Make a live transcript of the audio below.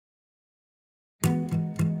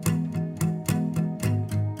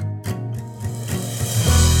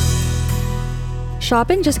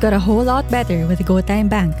Shopping just got a whole lot better with GoTime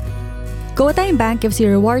Bank. GoTime Bank gives you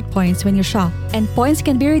reward points when you shop, and points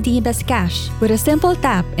can be redeemed as cash with a simple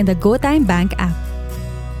tap in the GoTime Bank app.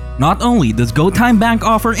 Not only does GoTime Bank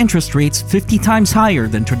offer interest rates 50 times higher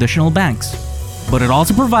than traditional banks, but it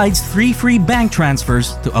also provides 3 free bank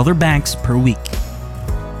transfers to other banks per week.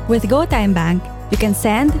 With GoTime Bank, you can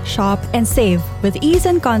send, shop, and save with ease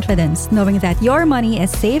and confidence, knowing that your money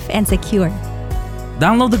is safe and secure.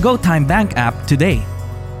 Download the GoTime Bank app today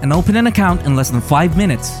and open an account in less than 5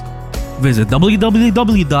 minutes. Visit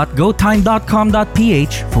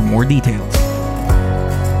www.gotime.com.ph for more details.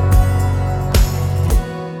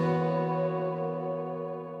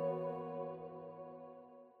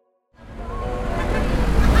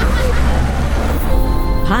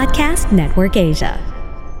 Podcast Network Asia.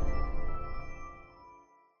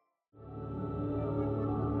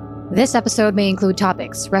 This episode may include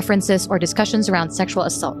topics, references, or discussions around sexual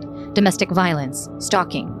assault, domestic violence,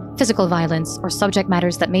 stalking, physical violence, or subject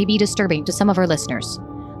matters that may be disturbing to some of our listeners.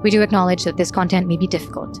 We do acknowledge that this content may be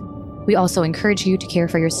difficult. We also encourage you to care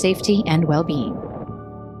for your safety and well-being.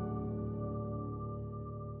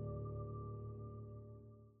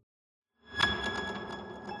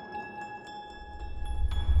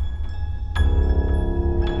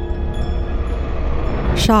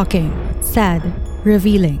 Shocking, sad,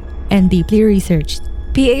 revealing, and deeply researched,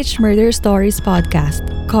 PH Murder Stories podcast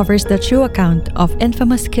covers the true account of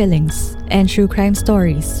infamous killings and true crime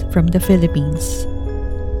stories from the Philippines.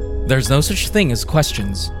 There's no such thing as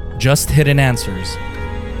questions, just hidden answers.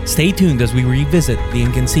 Stay tuned as we revisit the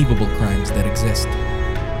inconceivable crimes that exist.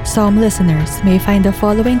 Some listeners may find the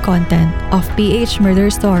following content of PH Murder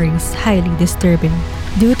Stories highly disturbing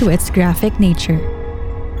due to its graphic nature.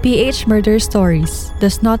 PH Murder Stories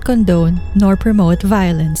does not condone nor promote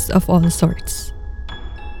violence of all sorts.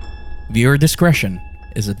 Viewer discretion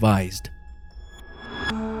is advised.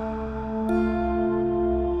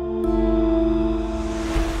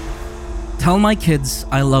 Tell my kids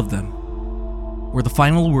I love them were the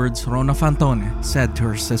final words Rona Fantone said to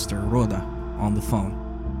her sister Rhoda on the phone.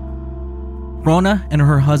 Rona and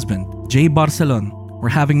her husband, Jay Barcelon, were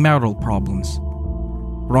having marital problems.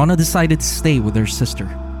 Rona decided to stay with her sister,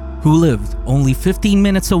 who lived only 15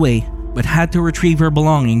 minutes away but had to retrieve her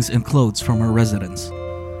belongings and clothes from her residence.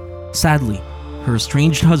 Sadly, her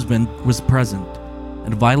estranged husband was present,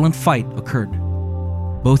 and a violent fight occurred.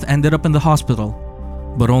 Both ended up in the hospital,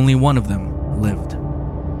 but only one of them lived.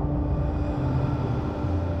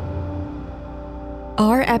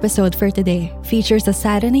 Our episode for today features a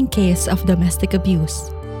saddening case of domestic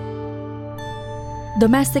abuse.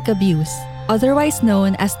 Domestic abuse, otherwise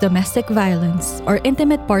known as domestic violence or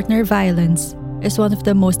intimate partner violence, is one of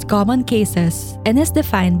the most common cases and is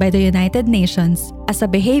defined by the United Nations as a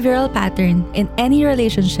behavioral pattern in any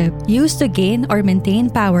relationship used to gain or maintain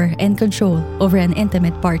power and control over an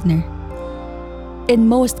intimate partner. In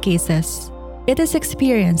most cases, it is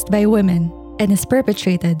experienced by women and is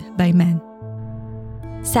perpetrated by men.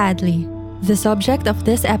 Sadly, the subject of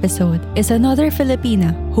this episode is another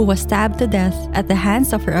Filipina who was stabbed to death at the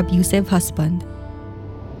hands of her abusive husband.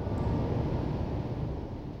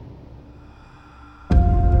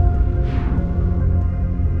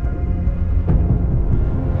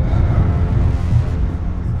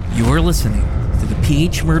 You are listening to the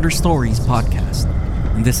PH Murder Stories podcast,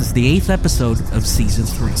 and this is the 8th episode of Season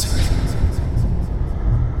 3.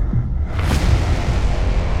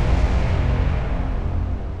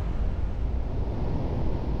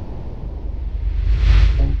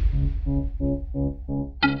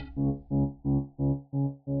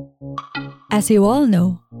 As you all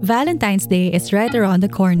know, Valentine's Day is right around the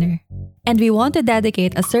corner, and we want to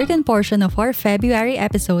dedicate a certain portion of our February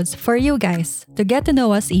episodes for you guys to get to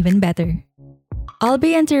know us even better. I'll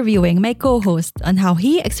be interviewing my co-host on how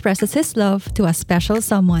he expresses his love to a special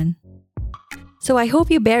someone. So I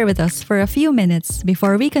hope you bear with us for a few minutes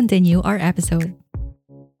before we continue our episode.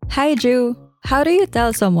 Hi Drew! How do you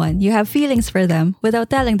tell someone you have feelings for them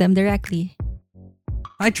without telling them directly?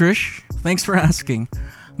 Hi Trish, thanks for asking.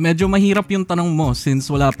 Medyo mahirap yung tanong mo since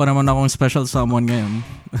wala pa naman akong special someone ngayon.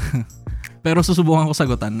 Pero susubukan ko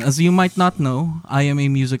sagutan. As you might not know, I am a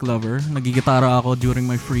music lover. Nagigitara ako during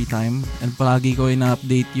my free time and palagi ko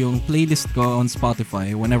ina-update yung playlist ko on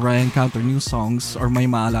Spotify whenever I encounter new songs or may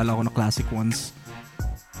maalala ko na classic ones.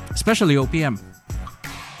 Especially OPM.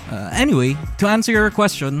 Anyway, to answer your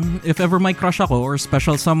question, if ever may crush ako or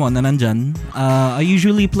special someone na nandyan, I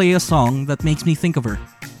usually play a song that makes me think of her.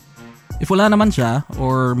 If wala naman siya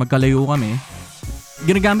or magkalayo kami,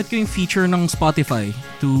 ginagamit ko yung feature ng Spotify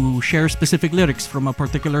to share specific lyrics from a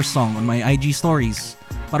particular song on my IG stories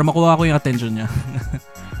para makuha ko yung attention niya.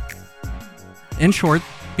 In short,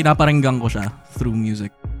 pinaparinggan ko siya through music.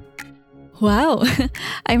 Wow!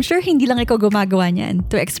 I'm sure hindi lang ikaw gumagawa niyan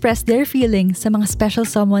to express their feelings sa mga special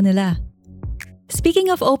someone nila. Speaking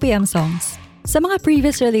of OPM songs, sa mga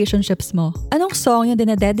previous relationships mo, anong song yung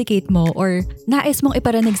dinededicate mo or nais mong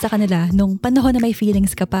iparinig sa kanila nung panahon na may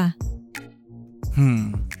feelings ka pa?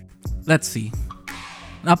 Let's see.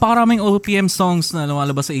 Napakaraming OPM songs na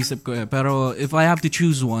lumalabas sa isip ko pero if I have to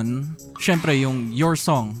choose one, syempre yung Your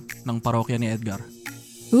Song ng Parokya ni Edgar.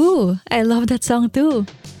 Ooh, I love that song too.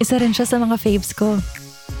 Isa rin siya sa mga faves ko.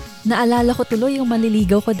 Naalala ko tuloy yung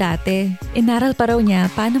manliligaw ko dati. Inaral pa raw niya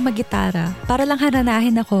paano mag-gitara para lang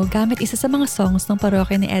hananahin ako gamit isa sa mga songs ng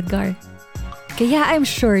Parokya ni Edgar. Kaya I'm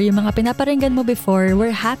sure yung mga pinaparinggan mo before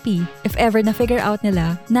were happy if ever na-figure out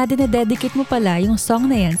nila na dinededicate mo pala yung song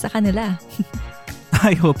na yan sa kanila.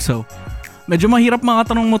 I hope so. Medyo mahirap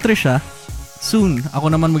mga tanong mo, Trish, ha? Soon, ako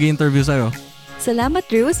naman mag-i-interview sa'yo. Salamat,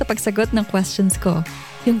 Drew, sa pagsagot ng questions ko.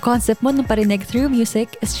 Yung concept mo ng parinig through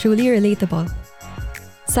music is truly relatable.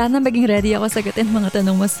 Sana maging ready ako sagutin mga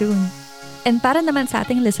tanong mo soon. And para naman sa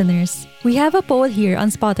ating listeners, we have a poll here on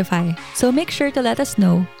Spotify, so make sure to let us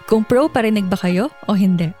know kung pro parinig ba kayo o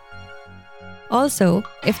hindi. Also,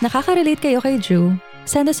 if nakaka-relate kayo kay Drew,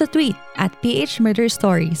 send us a tweet at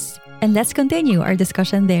PHMurderStories and let's continue our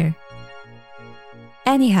discussion there.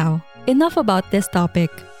 Anyhow, enough about this topic.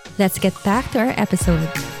 Let's get back to our episode.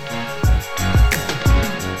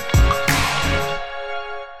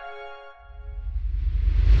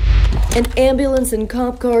 An ambulance and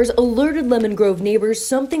cop cars alerted Lemon Grove neighbors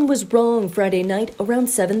something was wrong Friday night around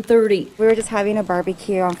 7:30. We were just having a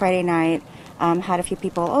barbecue on Friday night, had a few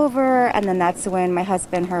people over, and then that's when my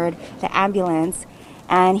husband heard the ambulance,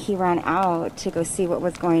 and he ran out to go see what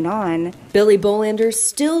was going on. Billy Bolander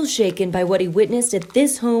still shaken by what he witnessed at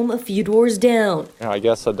this home a few doors down. I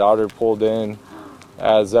guess the daughter pulled in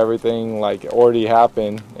as everything already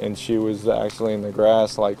happened, and she was actually in the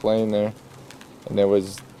grass laying there, and it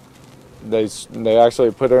was. They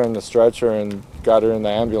actually put her in the stretcher and got her in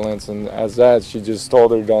the ambulance, and as that, she just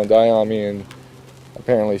told her, "Don't die on me," and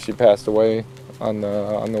apparently she passed away on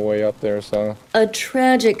the way up there. So a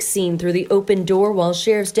tragic scene through the open door while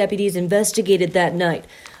sheriff's deputies investigated that night.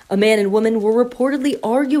 A man and woman were reportedly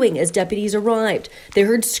arguing as deputies arrived. They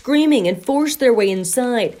heard screaming and forced their way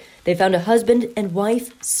inside. They found a husband and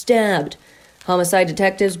wife stabbed. Homicide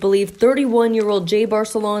detectives believe 31-year-old Jay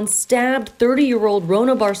Barcelon stabbed 30-year-old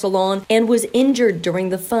Rona Barcelon and was injured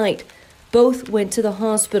during the fight. Both went to the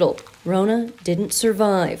hospital. Rona didn't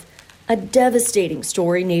survive. A devastating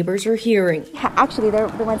story neighbors are hearing. Actually,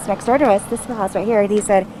 they're the ones next door to us. This is the house right here. He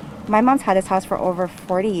said, my mom's had this house for over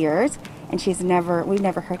 40 years, and we've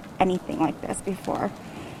never heard anything like this before.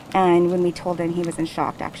 And when we told him, he was in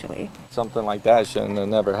shock, actually. something like that shouldn't have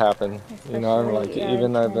never happened. Even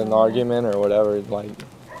an argument or whatever,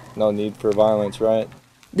 no need for violence, right?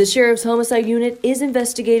 The Sheriff's Homicide Unit is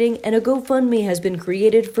investigating, and a GoFundMe has been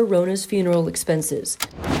created for Rona's funeral expenses.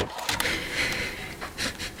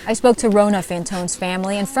 I spoke to Rona Fantone's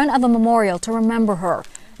family in front of a memorial to remember her.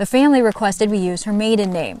 The family requested we use her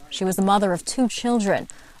maiden name. She was the mother of 2 children.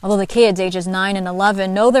 Although the kids, ages 9 and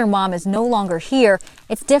 11, know their mom is no longer here,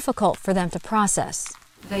 it's difficult for them to process.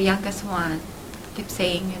 The youngest one kept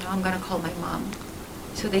saying, I'm going to call my mom.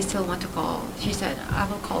 So they still want to call. She said, I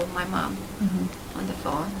will call my mom on the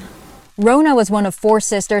phone. Rona was one of 4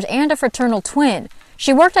 sisters and a fraternal twin.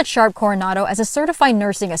 She worked at Sharp Coronado as a certified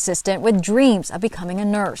nursing assistant with dreams of becoming a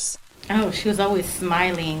nurse. Oh, she was always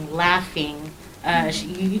smiling, laughing.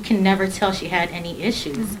 You can never tell she had any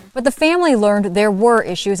issues. But the family learned there were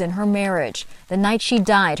issues in her marriage. The night she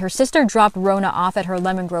died, her sister dropped Rona off at her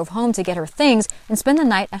Lemon Grove home to get her things and spend the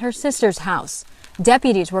night at her sister's house.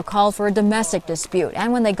 Deputies were called for a domestic dispute,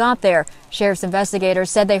 and when they got there, sheriff's investigators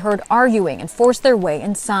said they heard arguing and forced their way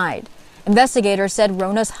inside. Investigators said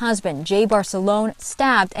Rona's husband, Jay Barcelon,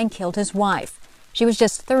 stabbed and killed his wife. She was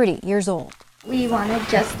just 30 years old. We wanted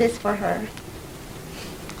justice for her.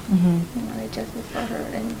 We wanted justice for her,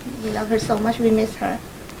 and we love her so much. We miss her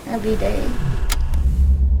every day.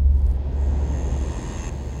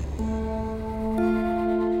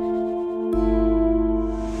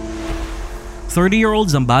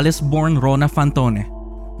 "30-year-old Zambales-born Rona Fantone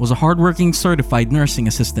was a hardworking certified nursing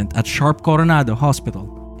assistant at Sharp Coronado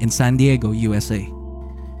Hospital in San Diego, USA.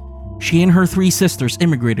 She and her 3 sisters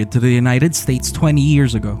immigrated to the United States 20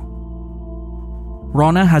 years ago.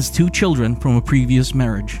 Rona has 2 children from a previous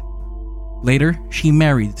marriage. Later, she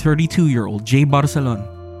married 32-year-old Jay Barcelon,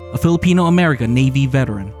 a Filipino-American Navy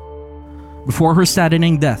veteran. Before her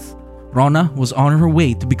saddening death, Rona was on her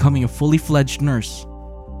way to becoming a fully fledged nurse.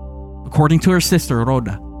 According to her sister,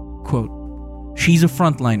 Rhoda, quote, "She's a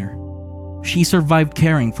frontliner. she survived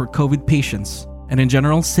caring for COVID patients and in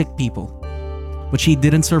general sick people. But she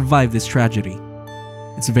didn't survive this tragedy.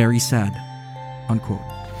 It's very sad." Unquote.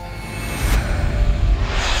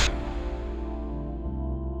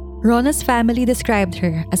 Rona's family described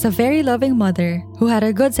her as a very loving mother who had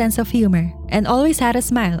a good sense of humor and always had a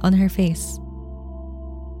smile on her face.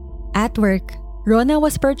 At work, Rona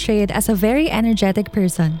was portrayed as a very energetic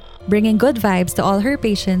person, bringing good vibes to all her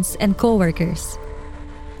patients and co-workers.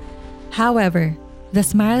 However, the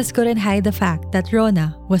smiles couldn't hide the fact that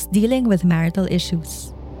Rona was dealing with marital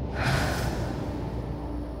issues.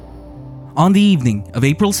 On the evening of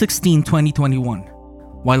April 16, 2021,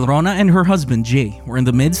 while Rona and her husband Jay were in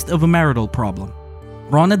the midst of a marital problem,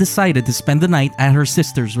 Rona decided to spend the night at her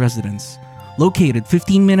sister's residence, located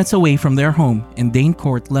 15 minutes away from their home in Dane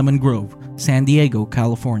Court, Lemon Grove, San Diego,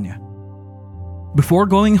 California. Before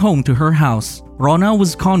going home to her house, Rona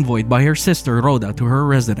was convoyed by her sister Rhoda to her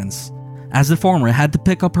residence, as the former had to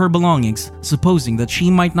pick up her belongings, supposing that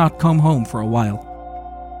she might not come home for a while.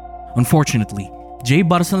 Unfortunately, Jay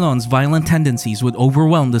Barcelon's violent tendencies would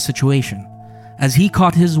overwhelm the situation, as he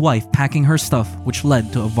caught his wife packing her stuff, which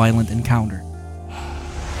led to a violent encounter.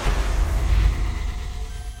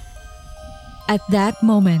 At that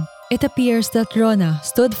moment, it appears that Rona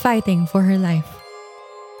stood fighting for her life.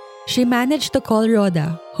 She managed to call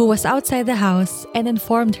Rhoda, who was outside the house, and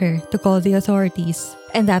informed her to call the authorities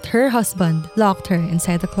and that her husband locked her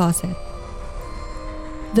inside the closet.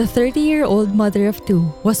 The 30-year-old mother of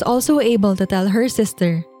two was also able to tell her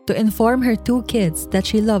sister to inform her two kids that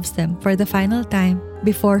she loves them for the final time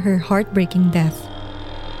before her heartbreaking death.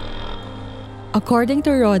 According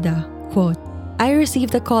to Rhoda, quote, "I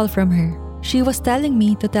received a call from her. She was telling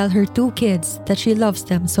me to tell her two kids that she loves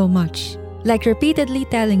them so much. Like repeatedly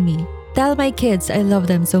telling me, 'Tell my kids I love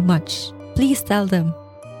them so much. Please tell them.'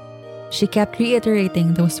 She kept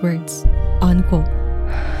reiterating those words." Unquote.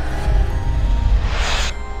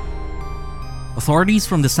 Authorities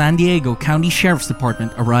from the San Diego County Sheriff's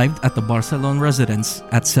Department arrived at the Barcelon residence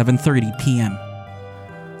at 7:30 p.m.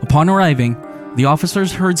 Upon arriving, the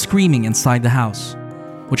officers heard screaming inside the house,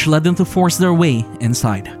 which led them to force their way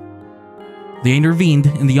inside. They intervened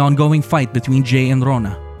in the ongoing fight between Jay and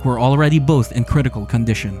Rona, who were already both in critical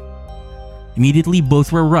condition. Immediately,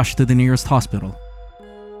 both were rushed to the nearest hospital.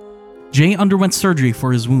 Jay underwent surgery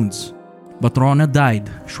for his wounds, but Rona died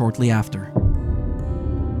shortly after.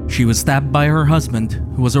 She was stabbed by her husband,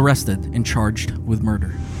 who was arrested and charged with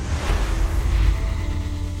murder.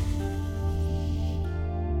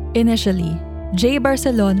 Initially, Jay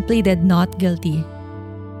Barcelon pleaded not guilty.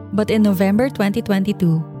 But in November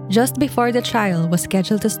 2022, just before the trial was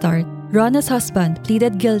scheduled to start, Rona's husband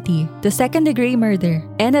pleaded guilty to second-degree murder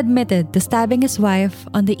and admitted to stabbing his wife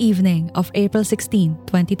on the evening of April 16,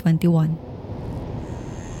 2021.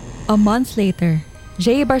 A month later,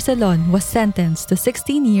 Jay Barcelon was sentenced to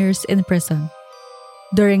 16 years in prison.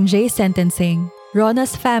 During Jay's sentencing,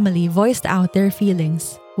 Rona's family voiced out their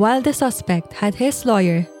feelings, while the suspect had his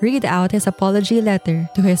lawyer read out his apology letter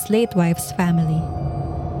to his late wife's family.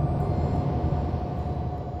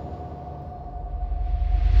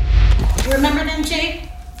 You remember them, Jay?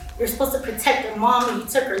 You're supposed to protect her mom when you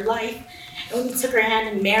took her life, and when you took her hand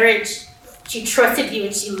in marriage. She trusted you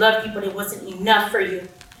and she loved you, but it wasn't enough for you.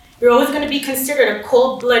 You're always going to be considered a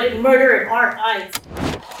cold-blooded murderer in our eyes.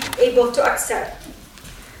 Able to accept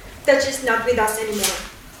that she's not with us anymore.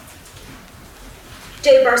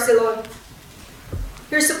 Jay Barcelon,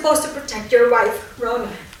 you're supposed to protect your wife,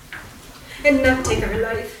 Rona, and not take her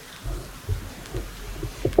life.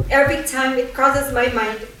 Every time it crosses my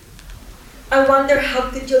mind, I wonder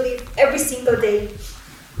how could you live every single day,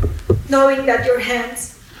 knowing that your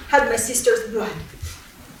hands had my sister's blood.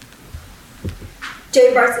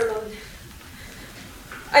 Jay Barcelon,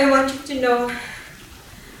 I want you to know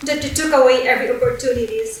that you took away every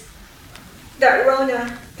opportunities that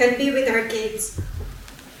Rona can be with her kids.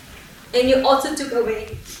 And you also took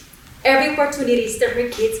away every opportunities that her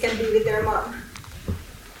kids can be with their mom.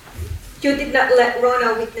 You did not let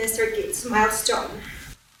Rona witness her kids' milestone.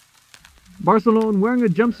 Barcelon, wearing a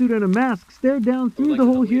jumpsuit and a mask, stared down through the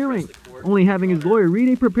whole hearing, only having his lawyer read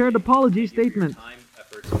a prepared apology statement.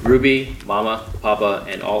 Ruby, Mama, Papa,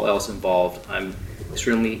 and all else involved, I'm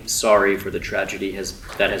extremely sorry for the tragedy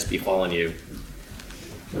that has befallen you.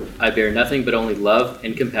 I bear nothing but only love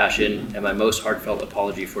and compassion and my most heartfelt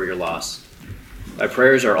apology for your loss. My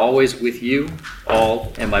prayers are always with you,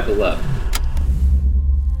 all, and my beloved.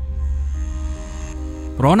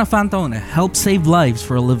 Rona Fantone helped save lives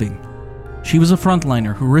for a living. She was a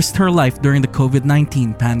frontliner who risked her life during the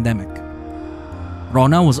COVID-19 pandemic.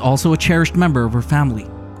 Rona was also a cherished member of her family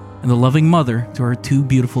and a loving mother to her two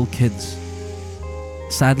beautiful kids.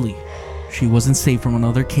 Sadly, she wasn't safe from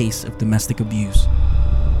another case of domestic abuse.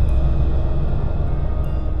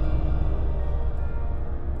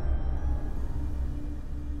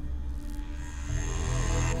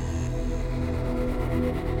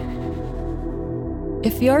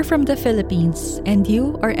 If you're from the Philippines and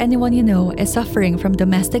you or anyone you know is suffering from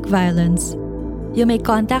domestic violence, you may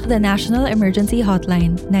contact the National Emergency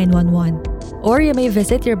Hotline 911, or you may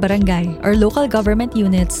visit your barangay or local government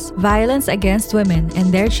unit's Violence Against Women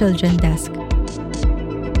and Their Children desk.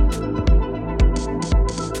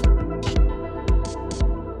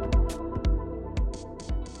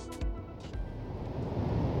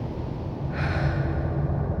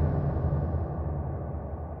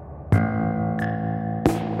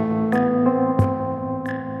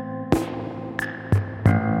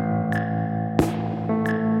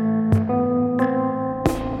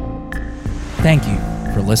 Thank you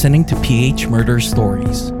for listening to PH Murder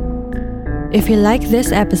Stories. If you like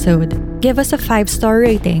this episode, give us a 5-star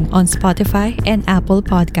rating on Spotify and Apple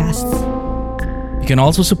Podcasts. You can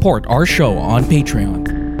also support our show on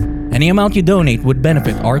Patreon. Any amount you donate would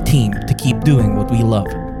benefit our team to keep doing what we love,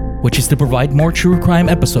 which is to provide more true crime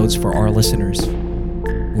episodes for our listeners.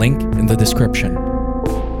 Link in the description.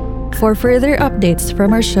 For further updates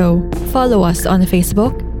from our show, follow us on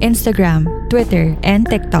Facebook, Instagram, Twitter, and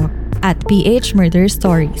TikTok at PH Murder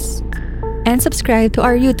Stories. And subscribe to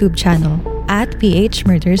our YouTube channel at PH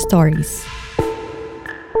Murder Stories.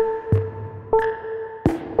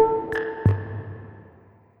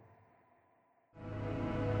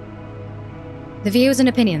 The views and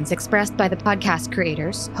opinions expressed by the podcast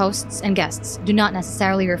creators, hosts, and guests do not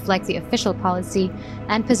necessarily reflect the official policy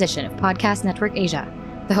and position of Podcast Network Asia,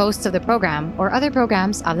 the hosts of the program, or other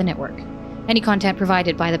programs of the network. Any content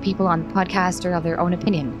provided by the people on the podcast are of their own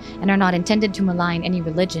opinion and are not intended to malign any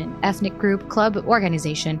religion, ethnic group, club,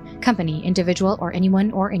 organization, company, individual, or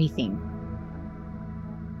anyone or anything.